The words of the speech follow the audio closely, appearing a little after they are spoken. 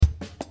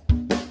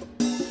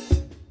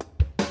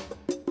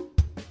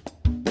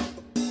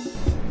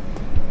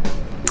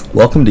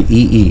Welcome to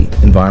EE,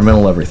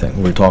 Environmental Everything,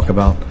 where we talk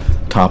about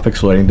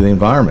topics relating to the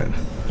environment.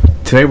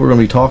 Today we're going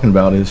to be talking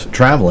about is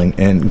traveling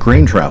and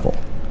green travel.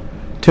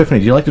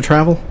 Tiffany, do you like to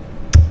travel?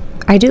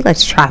 I do like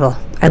to travel.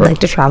 I'd like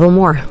to travel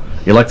more.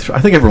 You like to I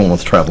think everyone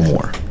wants to travel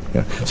more.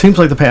 Yeah. Seems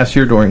like the past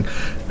year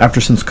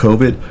since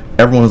COVID,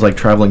 everyone was like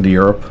traveling to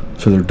Europe,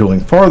 so they're doing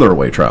farther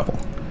away travel.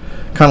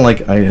 Kind of like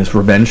it's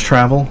revenge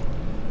travel.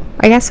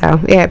 I guess so,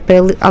 yeah,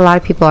 but a lot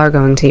of people are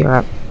going to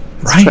Europe.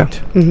 It's right.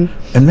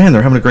 Mm-hmm. And man,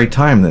 they're having a great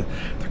time. They're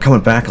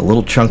coming back a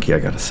little chunky, I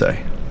gotta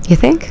say. You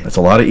think? That's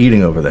a lot of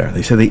eating over there.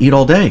 They say they eat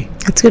all day.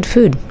 That's good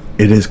food.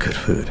 It is good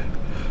food.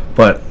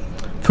 But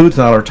food's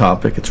not our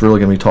topic. It's really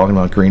going to be talking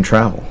about green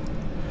travel.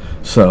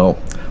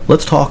 So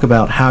let's talk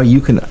about how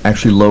you can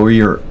actually lower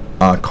your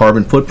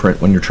carbon footprint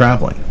when you're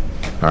traveling.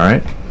 All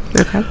right?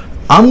 Okay.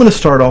 I'm going to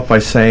start off by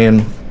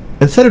saying,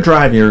 instead of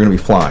driving, you're going to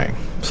be flying.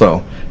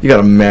 So you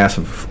got a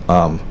massive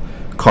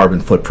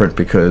carbon footprint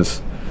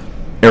because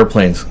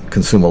airplanes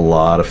consume a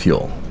lot of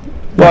fuel.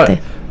 But,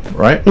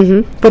 right?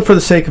 Mm-hmm. But for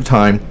the sake of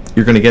time,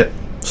 you're going to get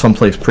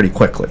someplace pretty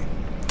quickly.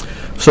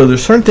 So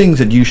there's certain things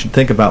that you should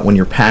think about when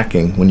you're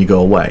packing when you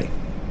go away.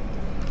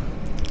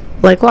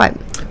 Like what?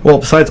 Well,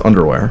 besides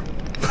underwear.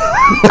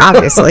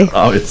 Obviously.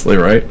 Obviously,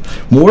 right?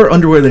 More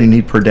underwear than you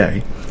need per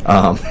day.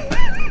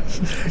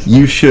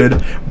 You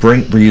should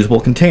bring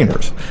reusable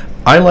containers.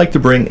 I like to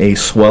bring a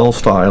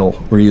Swell-style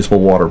reusable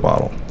water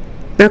bottle.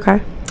 Okay.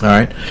 All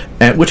right,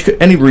 and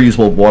any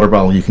reusable water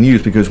bottle you can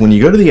use, because when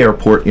you go to the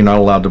airport, you're not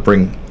allowed to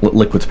bring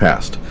liquids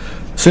past.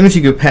 As soon as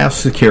you go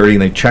past security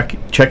and they check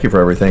you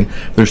for everything,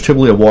 there's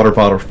typically a water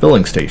bottle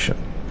filling station.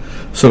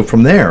 So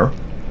from there,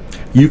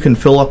 you can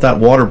fill up that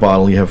water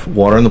bottle. You have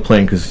water in the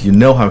plane because you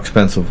know how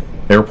expensive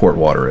airport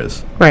water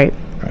is. Right.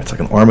 All right, it's like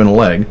an arm and a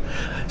leg.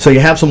 So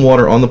you have some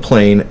water on the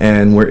plane,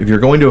 and if you're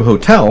going to a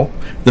hotel,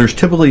 there's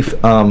typically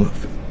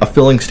a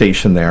filling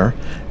station there.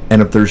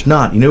 And if there's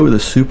not, you know where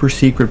the super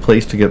secret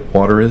place to get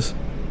water is?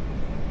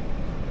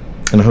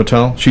 In a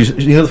hotel?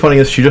 The funny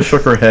is, she just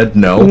shook her head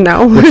no.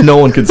 No. Which no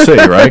one could see,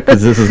 right?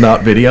 Because this is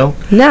not video.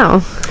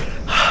 No.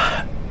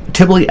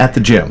 Typically at the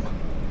gym,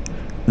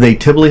 they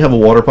typically have a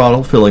water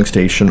bottle filling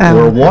station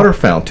or a water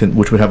fountain,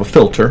 which would have a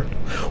filter,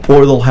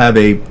 or they'll have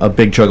a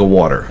big jug of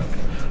water.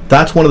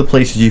 That's one of the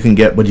places you can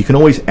get, but you can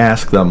always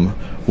ask them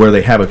where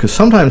they have it, because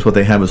sometimes what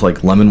they have is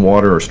like lemon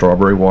water or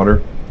strawberry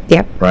water.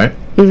 Yep. Right?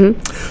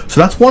 Mm-hmm.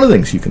 So that's one of the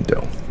things you can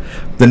do.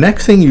 The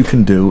next thing you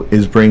can do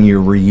is bring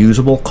your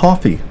reusable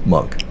coffee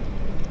mug.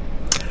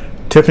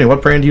 Tiffany,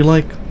 what brand do you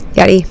like?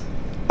 Yeti.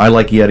 I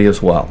like Yeti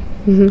as well.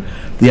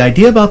 Mm-hmm. The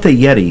idea about the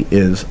Yeti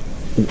is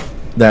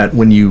that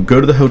when you go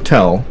to the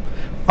hotel,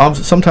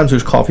 sometimes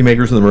there's coffee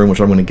makers in the room,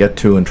 which I'm going to get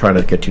to and try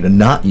to get you to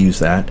not use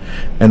that,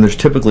 and there's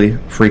typically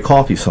free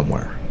coffee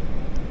somewhere.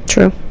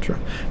 True.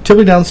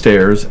 Typically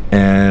downstairs,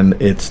 and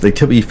they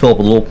typically fill up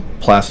a little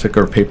plastic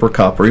or paper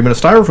cup or even a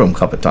styrofoam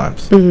cup at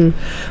times.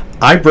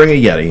 Mm-hmm. I bring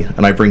a Yeti,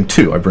 and I bring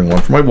two. I bring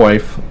one for my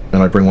wife,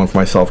 and I bring one for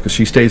myself because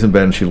she stays in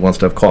bed and she wants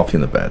to have coffee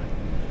in the bed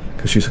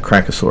because she's a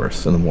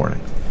crankosaurus in the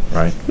morning,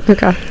 right?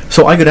 Okay.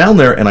 So I go down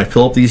there and I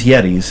fill up these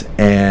Yetis,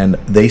 and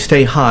they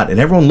stay hot, and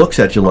everyone looks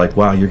at you like,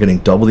 wow, you're getting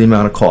double the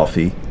amount of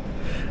coffee.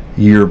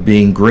 You're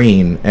being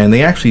green, and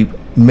they actually,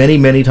 many,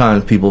 many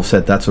times people have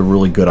said that's a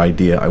really good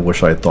idea. I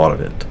wish I had thought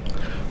of it,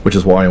 which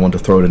is why I want to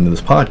throw it into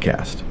this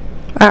podcast.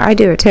 I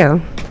do it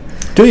too.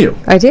 Do you?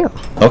 I do.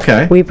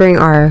 Okay. We bring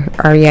our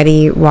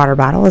Yeti water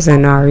bottles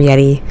and our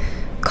Yeti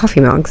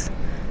coffee mugs,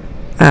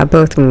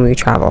 both when we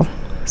travel,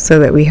 so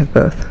that we have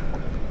both.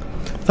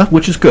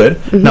 Which is good.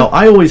 Mm-hmm. Now,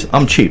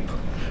 I'm cheap.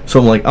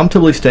 So I'm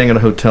typically staying at a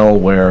hotel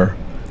where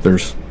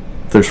there's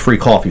free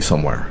coffee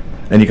somewhere.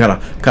 And you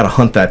gotta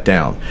hunt that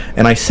down.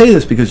 And I say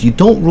this because you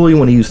don't really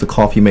want to use the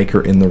coffee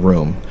maker in the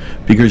room,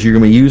 because you're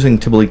going to be using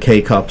typically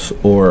K-cups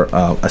or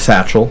a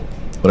satchel,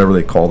 whatever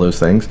they call those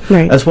things,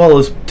 right, as well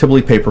as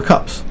typically paper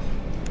cups.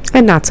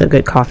 And not so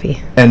good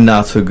coffee.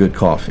 Now,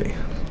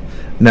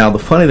 the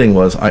funny thing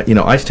was,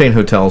 I stay in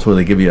hotels where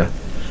they give you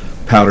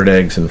powdered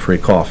eggs and free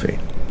coffee.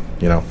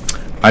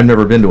 I've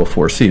never been to a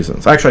Four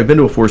Seasons. Actually, I've been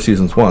to a Four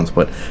Seasons once,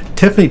 but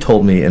Tiffany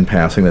told me in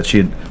passing that she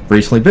had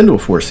recently been to a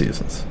Four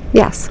Seasons.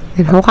 Yes,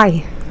 in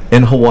Hawaii.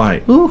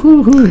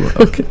 Ooh.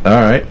 Okay. All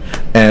right.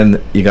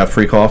 And you got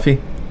free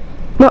coffee?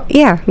 Well,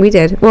 yeah, we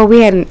did. Well,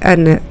 we had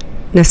an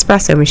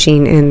espresso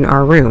machine in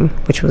our room,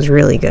 which was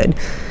really good.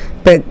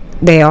 But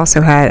they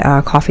also had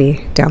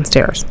coffee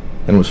downstairs.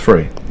 And it was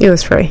free? It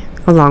was free,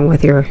 along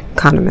with your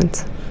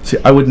condiments. See,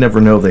 I would never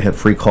know they had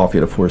free coffee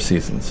at a Four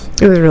Seasons.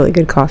 It was really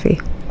good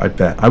coffee. I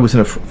bet. I was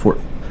in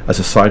as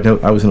a side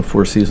note, I was in a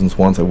Four Seasons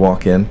once. I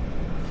walk in.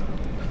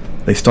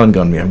 They stun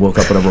gunned me. I woke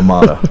up in a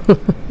Ramada.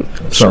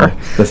 So sure.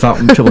 That's not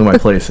typically my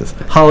places.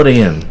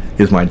 Holiday Inn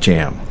is my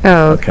jam.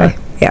 Oh, okay.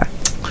 Yeah.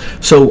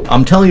 So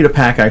I'm telling you to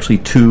pack actually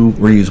 2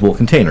 reusable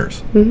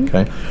containers. Mm-hmm.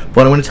 Okay.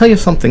 But I'm going to tell you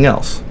something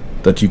else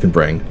that you can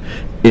bring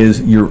is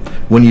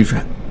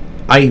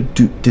I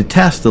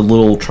detest the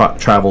little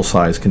travel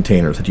size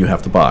containers that you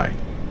have to buy.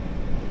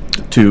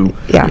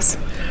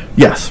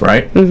 Yes,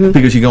 right? Mm-hmm.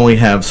 Because you can only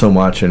have so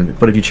much,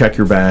 but if you check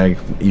your bag,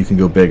 you can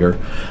go bigger.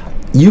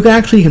 you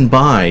actually can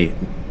buy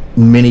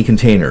mini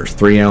containers,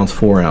 3 ounce,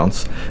 4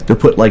 ounce, to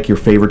put like your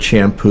favorite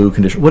shampoo,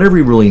 conditioner, whatever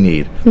you really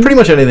need. Pretty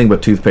much anything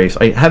but toothpaste.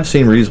 I have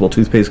seen reusable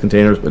toothpaste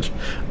containers, which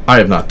I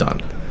have not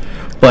done.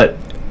 But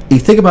you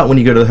think about when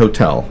you go to the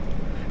hotel,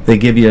 they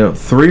give you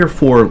 3 or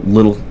 4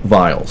 little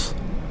vials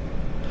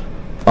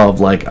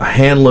of like a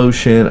hand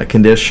lotion, a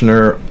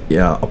conditioner,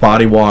 a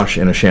body wash,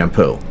 and a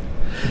shampoo,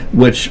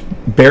 which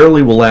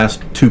barely will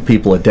last 2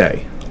 people a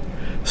day.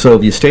 So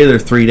if you stay there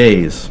 3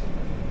 days,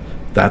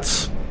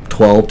 that's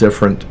 12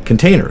 different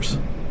containers.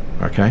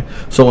 Okay,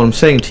 so what I'm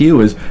saying to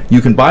you is you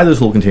can buy those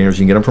little containers.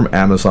 You can get them from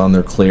Amazon.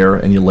 They're clear,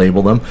 and you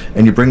label them,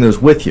 and you bring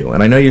those with you.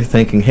 And I know you're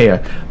thinking, hey,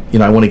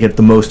 I want to get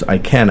the most I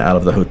can out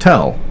of the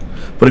hotel.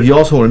 But if you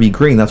also want to be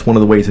green, that's one of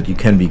the ways that you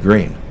can be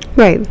green.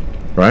 Right.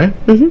 Right?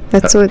 Mm-hmm.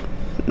 That's what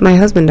my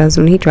husband does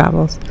when he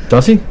travels.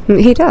 Does he?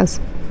 He does.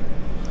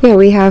 Yeah,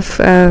 we have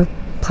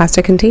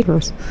plastic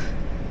containers.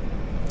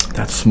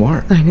 That's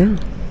smart. I know.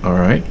 All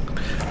right.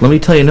 Let me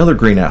tell you another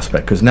green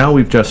aspect, because now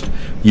you've had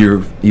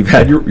you're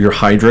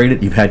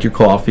hydrated, you've had your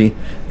coffee,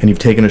 and you've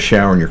taken a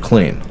shower and you're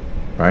clean,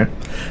 right?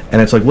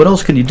 And it's like, what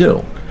else can you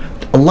do?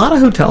 A lot of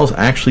hotels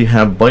actually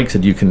have bikes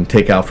that you can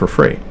take out for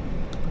free.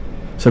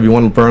 So if you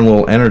want to burn a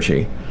little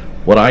energy,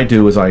 what I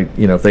do is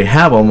if they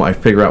have them, I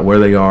figure out where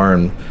they are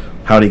and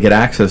how to get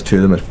access to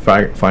them and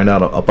find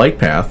out a bike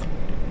path,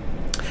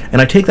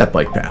 and I take that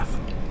bike path,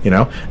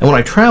 And when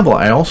I travel,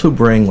 I also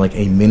bring like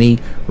a mini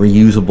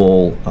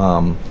reusable,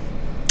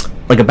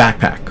 like a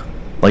backpack.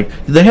 Like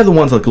they have the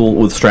ones like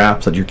with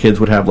straps that your kids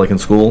would have like in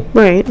school.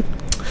 Right.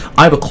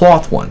 I have a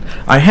cloth one.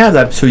 I have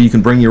that so you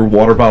can bring your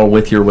water bottle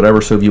with you or whatever.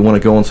 So if you want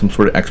to go on some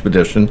sort of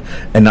expedition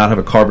and not have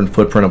a carbon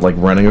footprint of like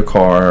renting a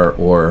car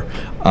or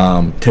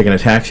taking a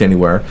taxi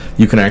anywhere,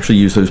 you can actually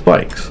use those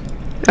bikes.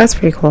 That's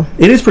pretty cool.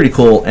 It is pretty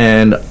cool,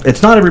 and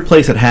it's not every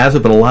place that has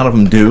it, but a lot of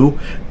them do.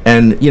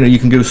 And you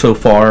can go so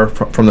far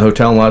from the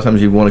hotel. And a lot of times,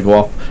 if you want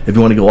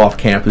to go off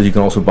campus, you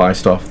can also buy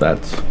stuff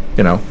that's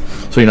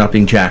so you're not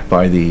being jacked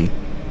by the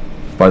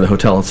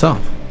hotel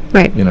itself.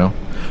 Right.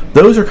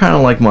 Those are kind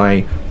of like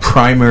my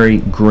primary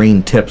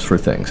green tips for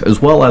things,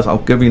 as well as I'll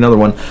give you another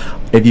one.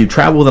 If you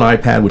travel with an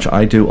iPad, which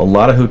I do, a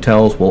lot of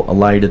hotels will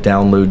allow you to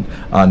download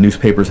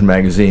newspapers and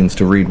magazines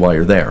to read while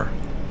you're there.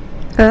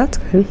 Oh, that's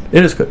good.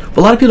 It is good. But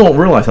a lot of people don't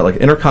realize that. Like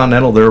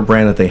Intercontinental, they're a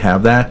brand that they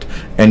have that,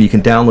 and you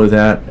can download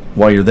that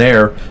while you're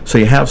there, so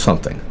you have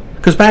something.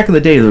 Because back in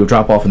the day, they would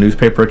drop off a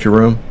newspaper at your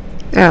room.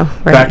 Oh,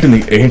 right. Back in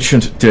the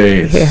ancient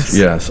days.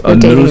 Yes. A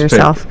dating newspaper.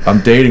 Yourself.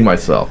 I'm dating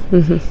myself.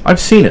 Mm-hmm. I've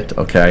seen it,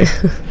 okay?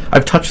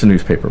 I've touched the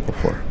newspaper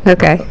before.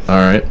 Okay. All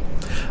right.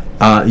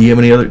 Do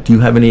you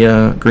have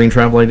any green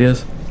travel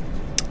ideas?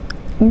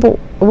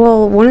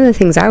 Well, one of the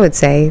things I would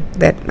say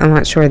that I'm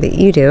not sure that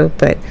you do,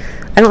 but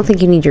I don't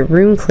think you need your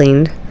room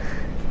cleaned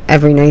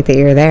every night that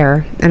you're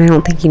there, and I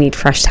don't think you need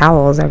fresh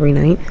towels every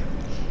night.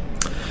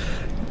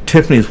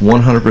 Tiffany's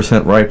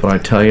 100% right, but I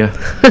tell you,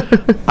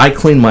 I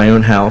clean my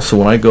own house, so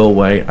when I go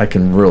away, I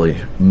can really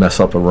mess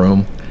up a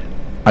room.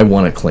 I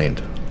want it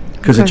cleaned.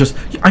 Because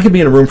I could be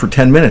in a room for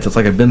 10 minutes. It's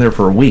like I've been there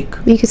for a week.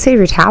 You could save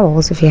your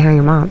towels if you hang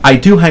them up. I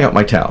do hang up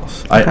my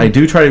towels. Okay. I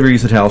do try to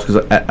reuse the towels,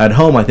 because at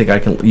home, I think I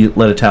can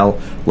let a towel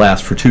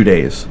last for 2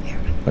 days. Yeah.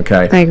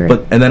 Okay? I agree.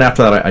 And then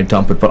after that, I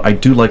dump it. But I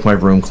do like my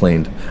room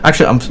cleaned.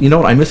 Actually, you know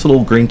what? I missed a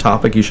little green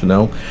topic you should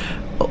know.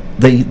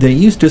 They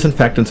use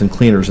disinfectants and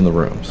cleaners in the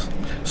rooms.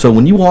 So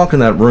when you walk in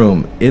that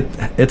room,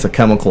 it's a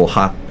chemical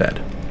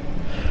hotbed.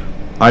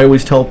 I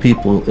always tell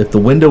people, if the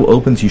window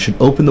opens, you should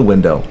open the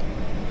window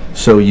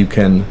so you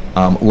can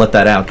let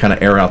that out, kind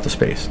of air out the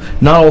space.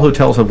 Not all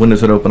hotels have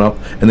windows that open up,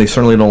 and they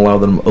certainly don't allow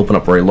them to open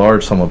up very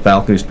large. Some have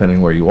balconies,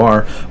 depending where you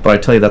are. But I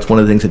tell you, that's one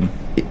of the things that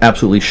you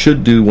absolutely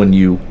should do when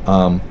you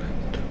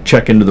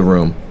check into the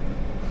room,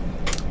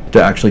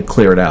 to actually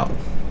clear it out,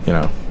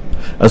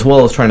 as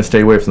well as trying to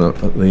stay away from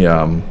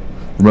the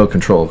remote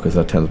control, because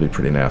that tends to be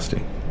pretty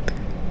nasty.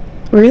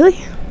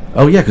 Really?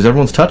 Oh, yeah, because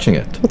everyone's touching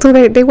it. Well, so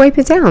they wipe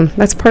it down.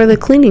 That's part of the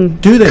cleaning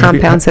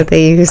compounds that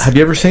they use. Have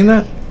you ever seen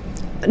that?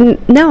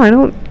 No, I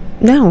don't.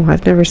 No,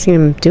 I've never seen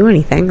them do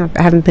anything.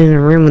 I haven't been in a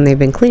room when they've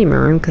been cleaning my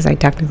room, because I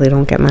technically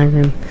don't get my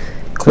room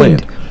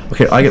cleaned.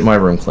 Okay, I get my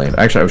room cleaned.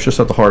 Actually, I was just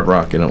at the Hard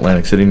Rock in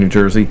Atlantic City, New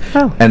Jersey,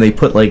 and they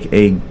put like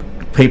a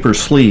paper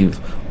sleeve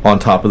on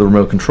top of the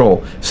remote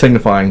control,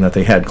 signifying that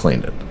they had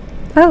cleaned it.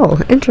 Oh,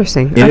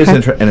 interesting. It is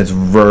interesting, and it's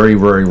very,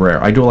 very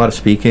rare. I do a lot of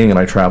speaking, and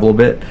I travel a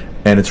bit,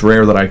 and it's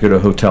rare that I go to a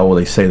hotel where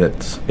they say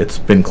that it's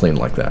been cleaned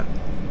like that.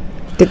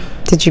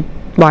 Did you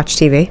watch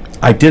TV?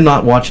 I did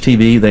not watch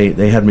TV.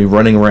 They had me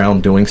running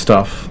around doing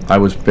stuff. I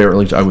was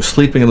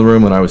sleeping in the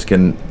room when I was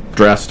getting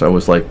dressed. I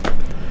was like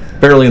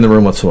barely in the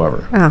room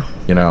whatsoever.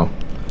 Oh.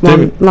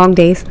 Long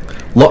days?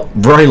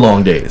 Very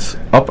long days.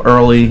 Up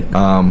early,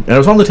 and I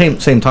was on the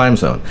same time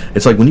zone.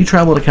 It's like when you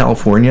travel to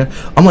California,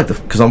 I'm like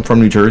because I'm from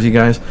New Jersey,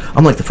 guys,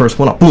 I'm like the first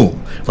one up.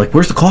 Boom. Like,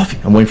 where's the coffee?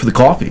 I'm waiting for the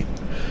coffee.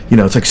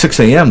 It's like 6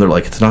 a.m. They're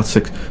like, it's not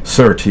 6,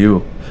 sir, to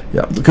you.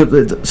 Yeah,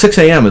 because 6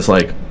 a.m. is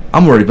like,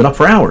 I'm already been up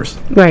for hours.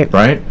 Right.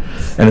 Right?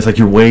 And it's like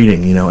you're waiting,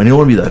 and you don't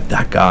want to be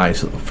that guy,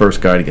 so the first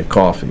guy to get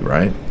coffee,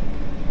 right?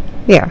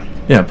 Yeah.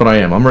 Yeah. but I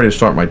am. I'm ready to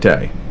start my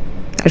day.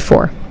 At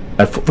 4.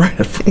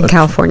 In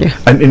California.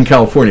 I'm in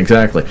California,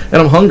 exactly. And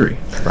I'm hungry,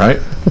 right?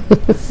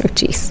 Oh,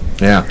 jeez.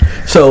 Yeah.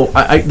 So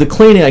the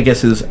cleaning, I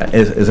guess, is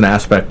an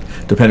aspect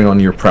depending on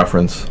your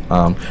preference.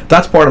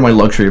 That's part of my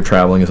luxury of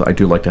traveling is I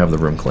do like to have the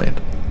room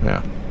cleaned.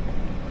 Yeah.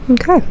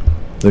 Okay.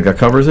 Think that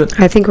covers it?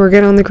 I think we're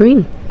good on the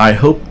green. I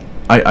hope,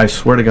 I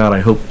swear to God, I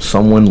hope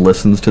someone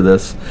listens to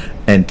this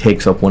and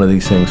takes up one of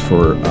these things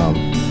for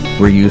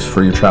reuse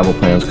for your travel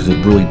plans because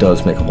it really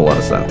does make a whole lot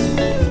of sense.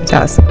 It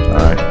does. All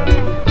right.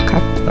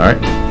 Okay. All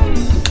right.